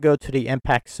he's gonna go to the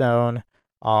Impact Zone,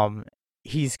 um,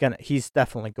 he's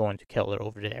definitely going to kill it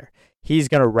over there. He's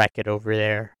gonna wreck it over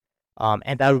there,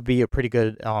 and that would be a pretty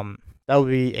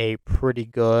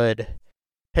good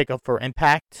pickup for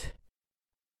Impact.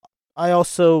 I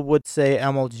also would say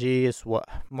MLG is well,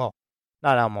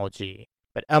 not MLG,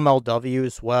 but MLW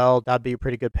as well. That'd be a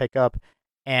pretty good pickup,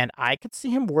 and I could see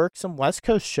him work some West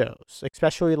Coast shows,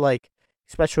 especially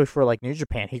for like New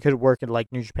Japan. He could work in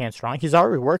like New Japan Strong. He's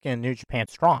already working in New Japan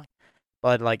Strong,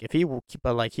 but like if he will keep,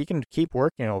 but like he can keep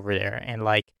working over there, and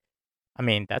like I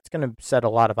mean that's gonna set a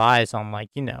lot of eyes on like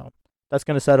that's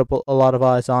gonna set up a lot of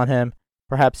eyes on him.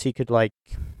 Perhaps he could like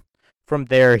from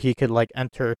there he could like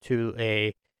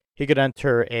he could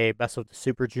enter a Best of the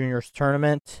Super Juniors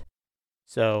tournament.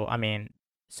 So I mean,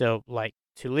 so like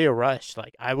to Leo Rush,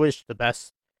 like I wish the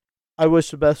best. I wish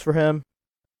the best for him.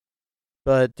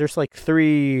 But there's like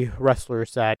three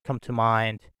wrestlers that come to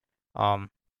mind, um,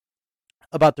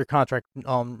 about their contract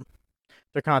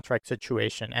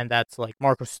situation, and that's like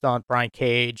Marco Stunt, Brian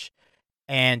Cage,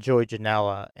 and Joey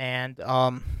Janela, and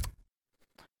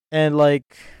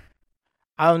like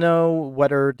I don't know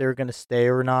whether they're gonna stay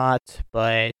or not,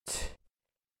 but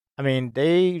I mean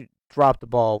they dropped the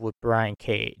ball with Brian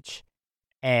Cage.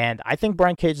 And I think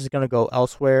Brian Cage is going to go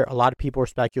elsewhere. A lot of people are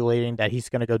speculating that he's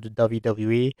going to go to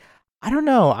WWE. I don't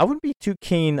know. I wouldn't be too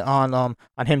keen on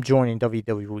him joining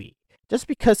WWE just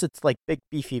because it's like big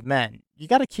beefy men. You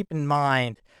got to keep in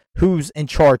mind who's in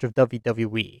charge of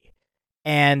WWE.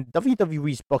 And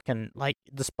WWE's booking, like,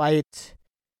 despite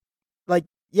like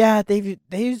yeah, they've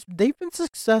been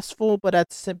successful, but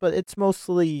it's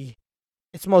mostly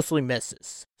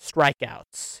misses,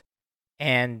 strikeouts.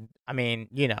 And I mean,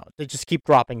 they just keep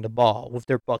dropping the ball with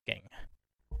their booking.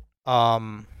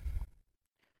 Um,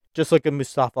 just look at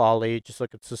Mustafa Ali, just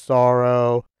look at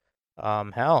Cesaro.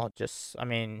 Hell, just I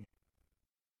mean,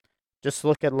 just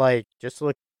look at like, just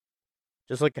look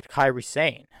at Kyrie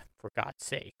Sane for God's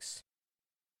sakes.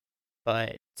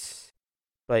 But,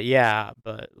 but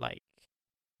like,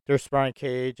 there's Brian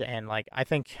Cage, and like, I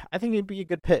think he'd be a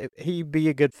good pick. He'd be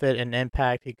a good fit in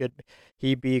Impact.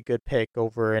 He'd be a good pick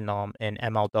over in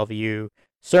MLW.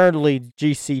 Certainly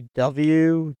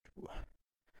GCW.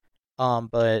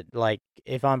 But like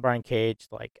if I'm Brian Cage,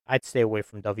 like I'd stay away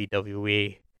from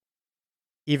WWE.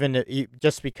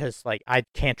 Just because like I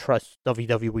can't trust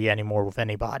WWE anymore with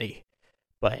anybody.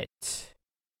 But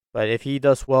if he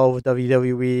does well with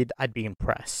WWE, I'd be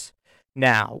impressed.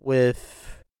 Now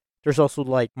with there's also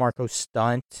like Marco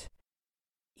Stunt.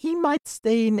 He might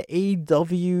stay in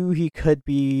AEW. He could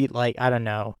be like I don't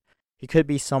know. He could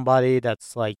be somebody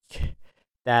that's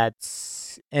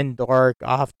in dark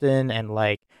often and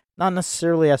like not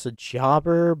necessarily as a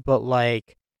jobber, but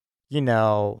like you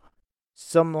know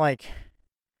some like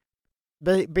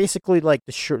basically like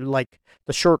the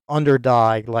short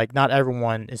underdog. Like not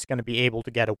everyone is going to be able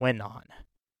to get a win on.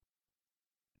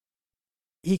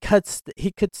 he could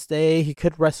stay. He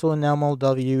could wrestle in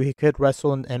MLW. He could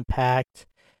wrestle in Impact.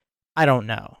 I don't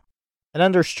know. And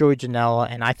then there's Joey Janela,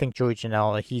 and I think Joey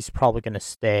Janela, he's probably going to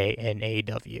stay in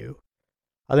AEW.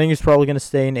 I think he's probably going to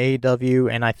stay in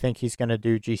AEW, and I think he's going to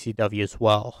do GCW as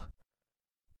well.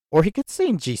 Or he could stay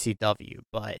in GCW,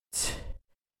 but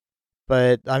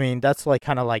I mean that's like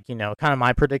kind of like kind of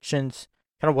my predictions,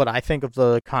 kind of what I think of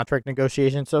the contract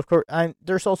negotiations. So of course,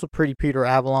 there's also Pretty Peter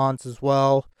Avalon's as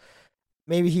well.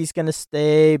 Maybe he's gonna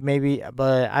stay, maybe,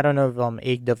 but I don't know if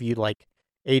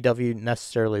AEW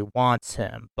necessarily wants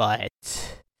him, but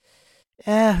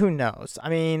who knows? I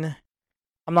mean,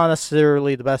 I'm not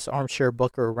necessarily the best armchair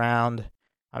booker around.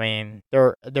 I mean,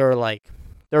 there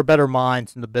are better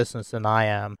minds in the business than I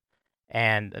am,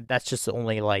 and that's just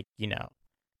only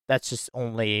that's just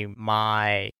only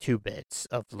my two bits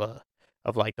of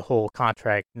like the whole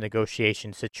contract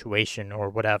negotiation situation or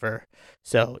whatever.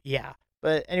 So yeah.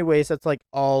 But anyways, that's like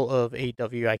all of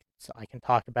AEW I can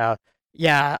talk about.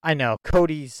 Yeah, I know.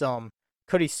 Cody still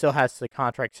has the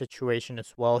contract situation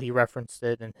as well. He referenced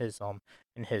it in his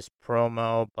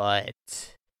promo,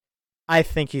 but I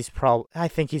think he's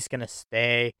gonna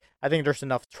stay. I think there's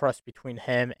enough trust between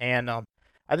him and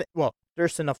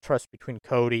there's enough trust between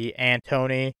Cody and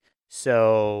Tony.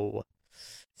 So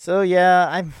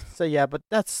but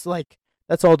that's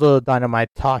all the dynamite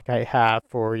talk I have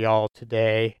for y'all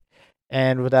today.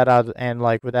 And with that I'm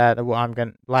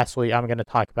gonna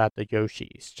talk about the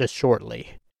Yoshis just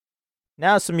shortly.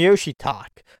 Now some Yoshi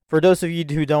talk. For those of you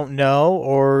who don't know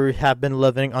or have been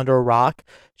living under a rock,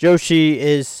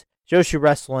 Joshi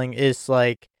wrestling is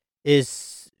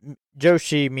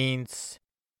Joshi means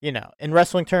in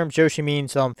wrestling terms Joshi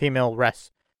means female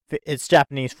it's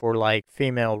Japanese for like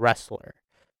female wrestler.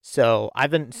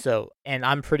 And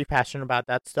I'm pretty passionate about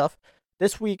that stuff.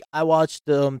 This week I watched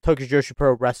Tokyo Joshi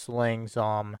Pro Wrestling's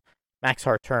Max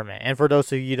Heart tournament. And for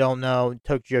those of you who don't know,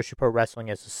 Tokyo Joshi Pro Wrestling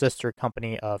is a sister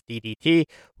company of DDT,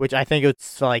 which I think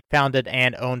it's like founded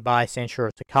and owned by Sanshiro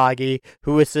Takagi,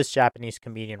 who is this Japanese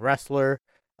comedian wrestler.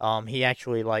 He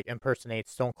actually like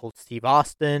impersonates Stone Cold Steve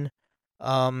Austin.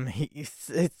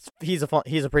 He's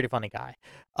a pretty funny guy.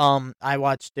 I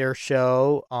watched their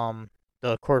show,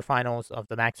 the quarterfinals of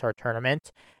the Max Heart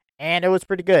tournament, and it was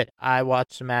pretty good. I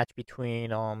watched a match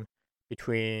between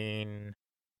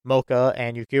Mocha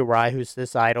and Yukio Rai, who's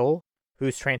this idol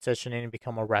who's transitioning to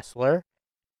become a wrestler.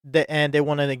 And they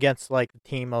won it against like the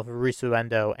team of Arisu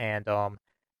Endo and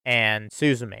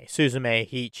Suzume.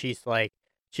 Suzume,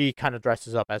 she kind of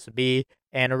dresses up as a bee,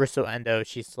 and Arisu Endo,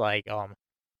 she's like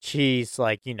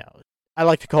I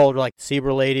like to call her like the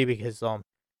Saber Lady because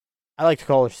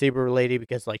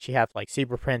like she has like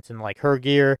zebra prints in like her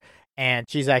gear, and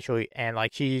I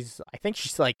think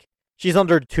she's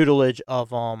under the tutelage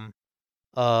of Reika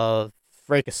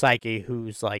Saiki,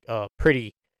 who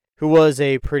was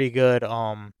a pretty good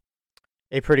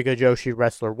Joshi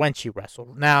wrestler when she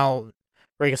wrestled. Now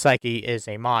Reika Saiki is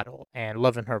a model and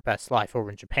living her best life over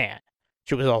in Japan.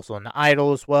 She was also in the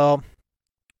Idol as well,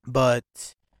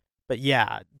 but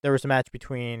yeah, there was a match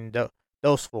between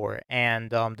those four, and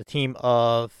the team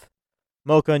of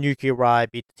Mocha and Yuki Rai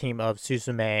beat the team of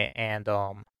Suzume and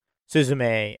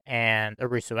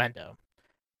Arisu Endo.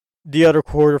 The other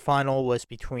quarterfinal was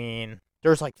between.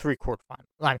 There's like three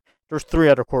quarterfinals. There's three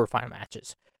other quarterfinal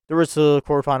matches. There was a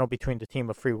quarterfinal between the team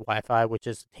of Free Wi-Fi, which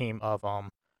is the team of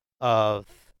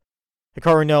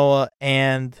Hikaru Noah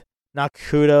and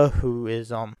Nakuda, who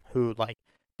like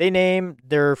they named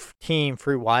their team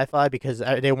Free Wi-Fi because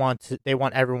they want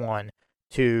everyone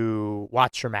to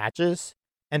watch their matches,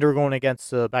 and they're going against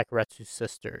the Bakaretsu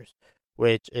sisters,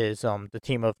 which is the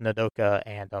team of Nodoka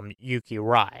and Yuki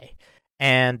Rai.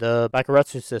 And the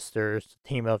Bakaretsu sisters, the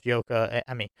team of Yuki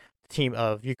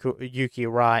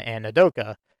Rai and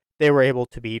Nodoka, they were able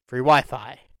to beat Free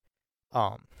Wi-Fi.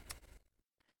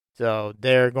 So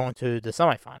they're going to the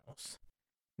semifinals.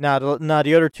 Now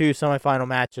the other two semifinal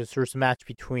matches, there's a match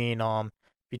between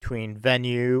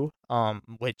Venue,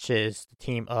 which is the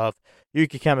team of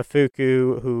Yuki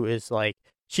Kamifuku, who is like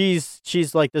she's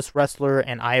like this wrestler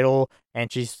and idol,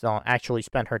 and she's actually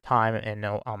spent her time in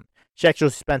she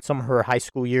actually spent some of her high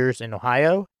school years in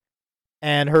Ohio,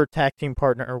 and her tag team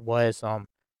partner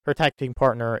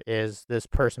is this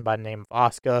person by the name of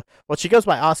Asuka. Well, she goes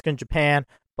by Asuka in Japan,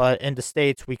 but in the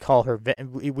States we call her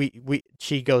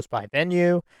she goes by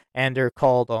Venue, and they're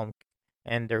called what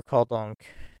and they're called like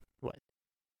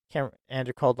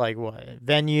what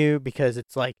Venue because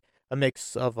it's like a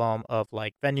mix of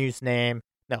like Venue's name,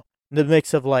 no, the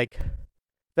mix of like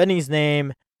Venue's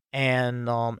name and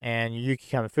Yuki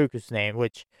Kamifuku's name,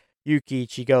 which Yuki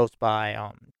she goes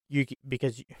by Yuki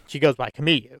because she goes by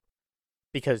Kamiyu.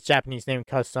 because Japanese name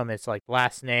custom, it's like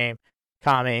last name,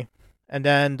 Kami, and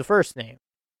then the first name,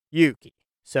 Yuki.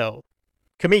 So,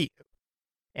 Kamiyu.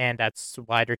 And that's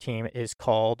why their team is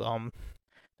called,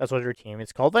 that's why their team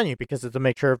is called Venue, because it's a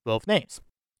mixture of both names.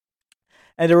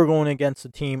 And they were going against a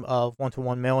team of 1 to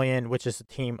 1 million, which is a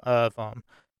team of Miyu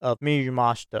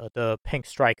Mashita, the pink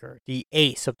striker, the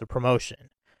ace of the promotion.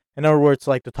 In other words,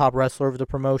 like the top wrestler of the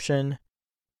promotion,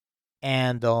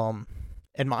 and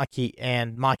Maki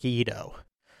Ito.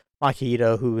 Maki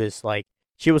Ito, who is like,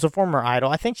 she was a former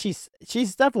idol. I think she's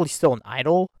definitely still an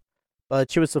idol, but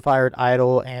she was a fired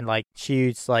idol, and like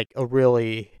she's a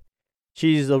really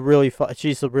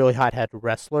hot-headed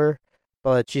wrestler,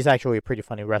 but she's actually a pretty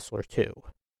funny wrestler too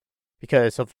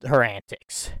because of her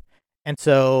antics. And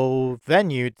so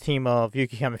Venue, the team of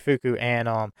Yuki Kamifuku and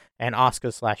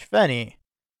Asuka slash Feni,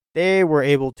 they were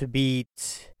able to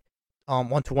beat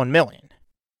 1 to 1 million,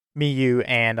 Miyu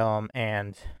and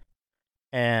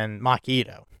Maki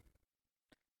Ito.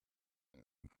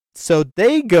 So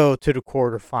they go to the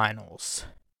quarterfinals.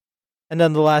 And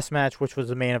then the last match, which was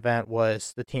the main event,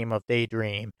 was the team of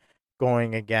Daydream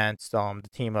going against the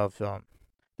team of Shoko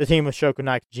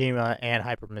Nakajima and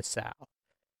Hyper Misao.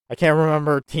 I can't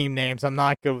remember team names. I'm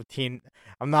not good with team.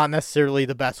 I'm not necessarily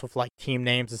the best with like team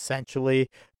names, essentially,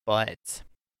 but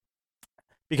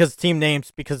because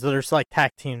there's like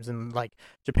tag teams in like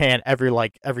Japan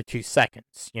every 2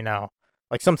 seconds, you know.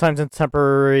 Like sometimes it's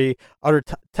temporary,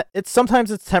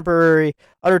 sometimes it's temporary,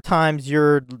 other times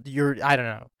you're I don't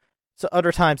know. So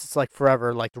other times it's like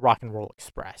forever, like the Rock and Roll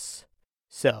Express.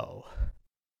 So,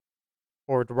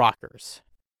 or the Rockers.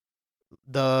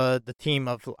 The team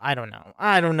of I don't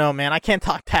know, man. I can't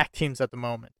talk tag teams at the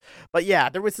moment. But yeah,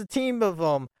 there was a team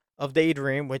of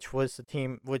Daydream, which is the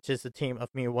team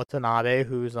of Miyu Watanabe,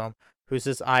 who's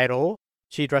his idol.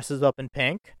 She dresses up in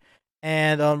pink,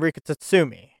 and Rika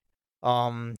Tatsumi,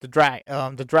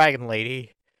 the dragon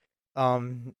lady,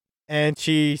 and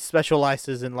she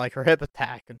specializes in like her hip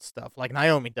attack and stuff, like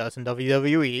Naomi does in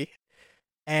WWE.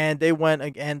 And they went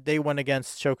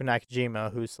against Shoko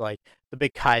Nakajima, who's like the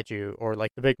big kaiju or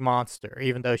like the big monster,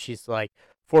 even though she's like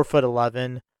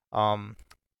 4'11".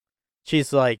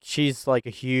 She's like a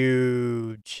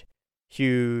huge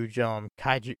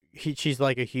kaiju. She's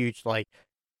like a huge like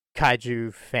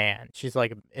kaiju fan. She's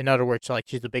like, in other words, like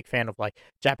she's a big fan of like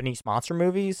Japanese monster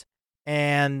movies,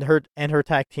 and her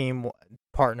tag team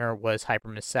partner was Hyper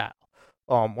Misao,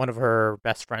 one of her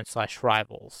best friends slash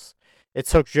rivals.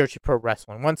 It's Joshi Pro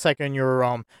Wrestling. 1 second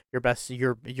you're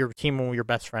your team with your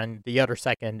best friend. The other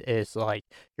second is like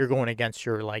you're going against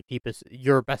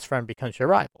your best friend becomes your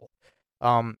rival.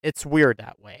 It's weird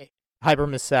that way. Hyper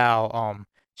Misao,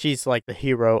 she's like the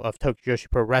hero of Tokyo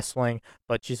Joshi Pro Wrestling,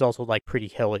 but she's also like pretty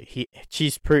hilly.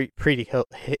 She's pretty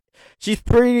she's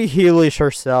pretty heelish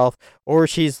herself, or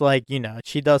she's like, you know,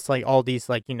 she does like all these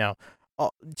like, you know,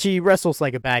 she wrestles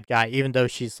like a bad guy even though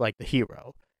she's like the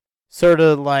hero. Sort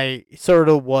of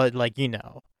what like, you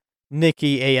know,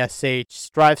 Nikki ASH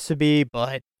strives to be,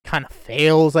 but kind of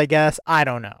fails, I guess. I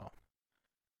don't know,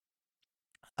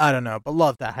 but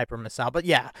love that Hyper Misao. But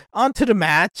yeah, on to the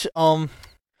match.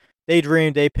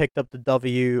 They picked up the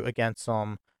W against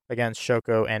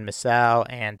Shoko and Misao,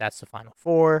 and that's the final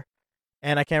four.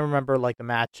 And I can't remember like the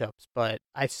matchups, but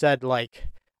I said in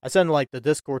like the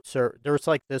Discord server, there was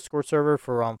like Discord server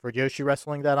for Joshi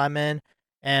Wrestling that I'm in,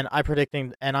 and I'm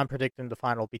predicting the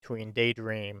final between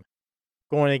Daydream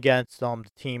going against the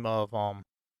team of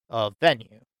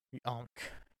Venue, um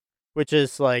which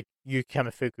is like Yu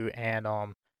Kamifuku and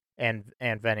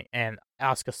Venny and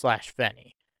Asuka slash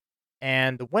Venny.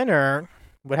 And the winner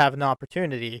would have an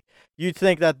opportunity. You'd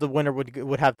think that the winner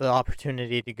would have the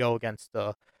opportunity to go against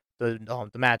the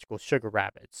magical Sugar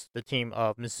Rabbits, the team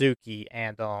of Mizuki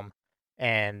and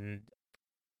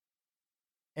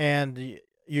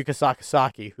Yuka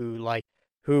Sakazaki,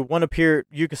 who one appeared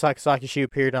Yuka Sakazaki. She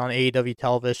appeared on AEW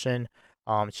television.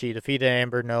 She defeated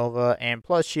Amber Nova, and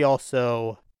plus she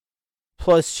also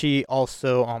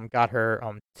got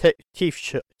her teeth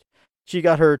chipped. She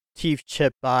got her teeth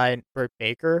chipped by Britt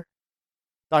Baker,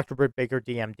 Dr. Britt Baker,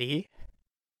 DMD.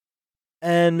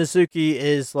 And Mizuki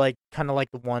is like kind of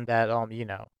like the one that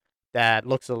that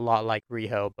looks a lot like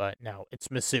Riho, but no, it's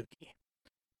Mizuki.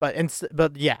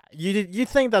 But yeah, you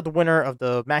think that the winner of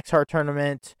the Max Heart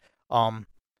tournament,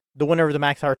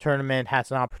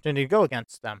 has an opportunity to go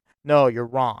against them. No, you're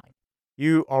wrong.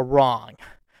 You are wrong,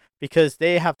 because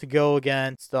they have to go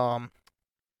against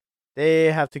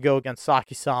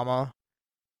Saki-sama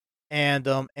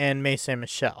and Mason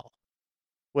Michelle.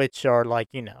 which are like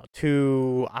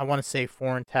two, I want to say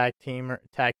foreign tag team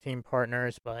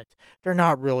partners, but they're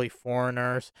not really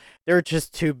foreigners. They're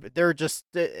just two badass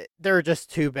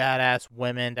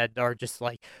women that are just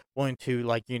like going to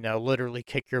like literally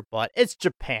kick your butt. It's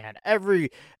Japan. Every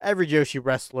Joshi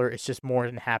wrestler is just more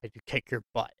than happy to kick your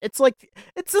butt. It's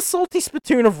a salty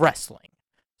spittoon of wrestling.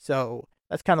 So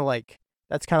that's kind of like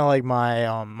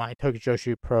my Tokyo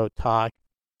Joshi Pro talk.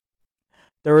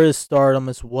 There is stardom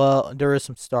as well. There is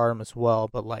some stardom as well,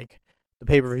 but like the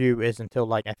pay per view is until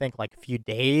like I think like a few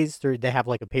days. They have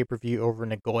like a pay per view over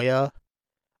Nagoya.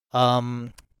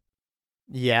 Um,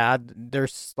 yeah,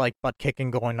 there's like butt kicking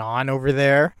going on over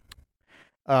there.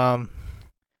 Um,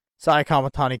 Sai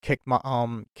Kamatani kicked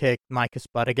Micah's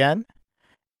butt again.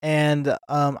 And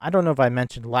I don't know if I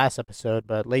mentioned last episode,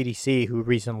 but Lady C, who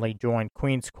recently joined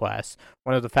Queen's Quest,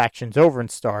 one of the factions over in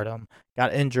Stardom,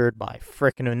 got injured by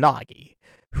frickin' Unagi,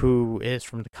 who is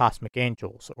from the Cosmic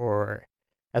Angels, or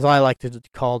as I like to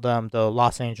call them, the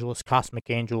Los Angeles Cosmic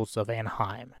Angels of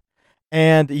Anaheim.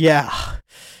 And yeah,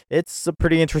 it's a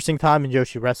pretty interesting time in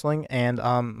Joshi Wrestling, and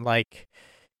like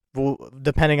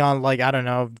depending on like I don't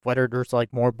know whether there's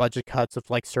like more budget cuts of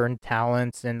like certain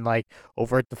talents and like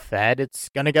over at the Fed, it's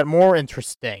gonna get more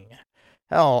interesting.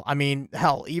 Hell, I mean,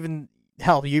 you even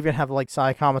have like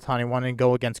Sai Kamatani wanting to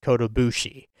go against Kota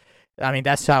Ibushi. I mean,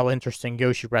 that's how interesting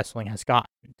Yoshi Wrestling has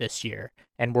gotten this year,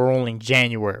 and we're only in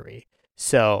January,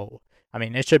 so I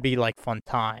mean, it should be like fun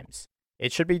times.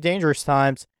 It should be dangerous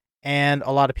times, and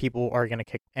a lot of people are gonna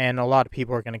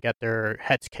get their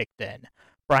heads kicked in.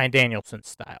 Brian Danielson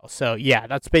style. So yeah,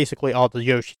 that's basically all the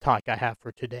Yoshi talk I have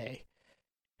for today.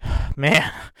 Man,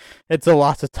 it's a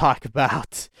lot to talk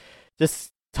about.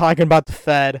 Just talking about the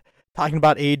Fed, talking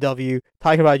about AEW,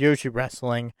 talking about Yoshi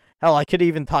Wrestling. Hell, I could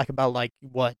even talk about like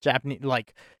what Japanese,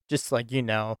 like just like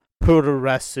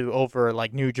Puroresu over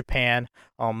like New Japan.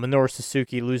 Minoru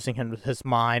Suzuki losing his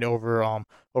mind over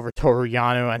Toru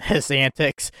Yano and his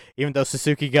antics. Even though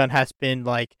Suzuki Gun has been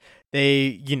like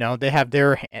they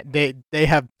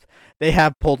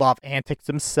have pulled off antics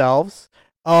themselves.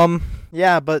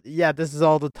 Yeah, but yeah, this is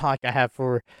all the talk I have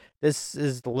for. This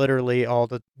is literally all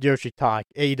the Yoshi talk,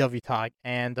 AEW talk,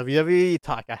 and WWE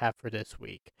talk I have for this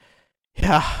week.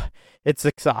 Yeah, it's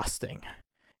exhausting.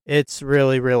 It's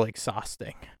really, really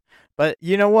exhausting. But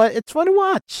you know what? It's fun to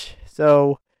watch.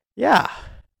 So, yeah,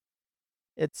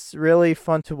 it's really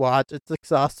fun to watch. It's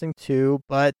exhausting too,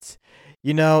 but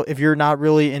if you're not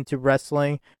really into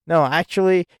wrestling, no,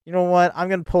 actually, you know what? I'm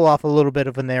gonna pull off a little bit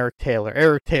of an Eric Taylor.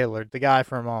 Eric Taylor, the guy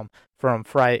from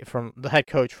the head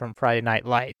coach from Friday Night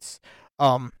Lights.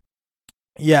 Um,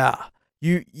 yeah,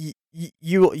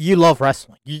 you love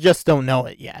wrestling. You just don't know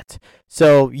it yet.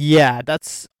 So yeah,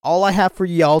 that's all I have for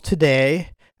y'all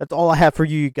today. That's all I have for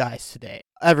you guys today.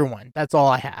 Everyone, that's all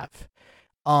I have.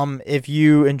 If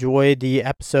you enjoyed the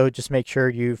episode, just make sure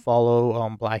you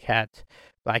follow Black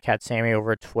Hat Sammy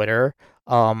over Twitter.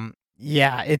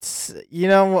 Yeah, it's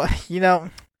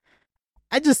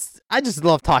I just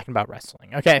love talking about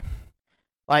wrestling. Okay,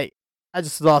 like I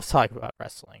just love talking about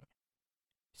wrestling.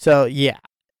 So yeah,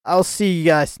 I'll see you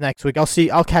guys next week.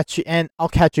 I'll catch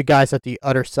you guys at the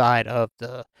other side of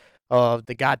the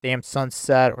goddamn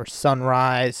sunset or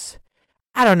sunrise.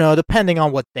 I don't know, depending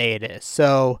on what day it is.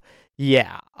 So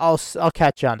yeah, I'll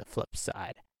catch you on the flip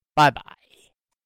side. Bye bye.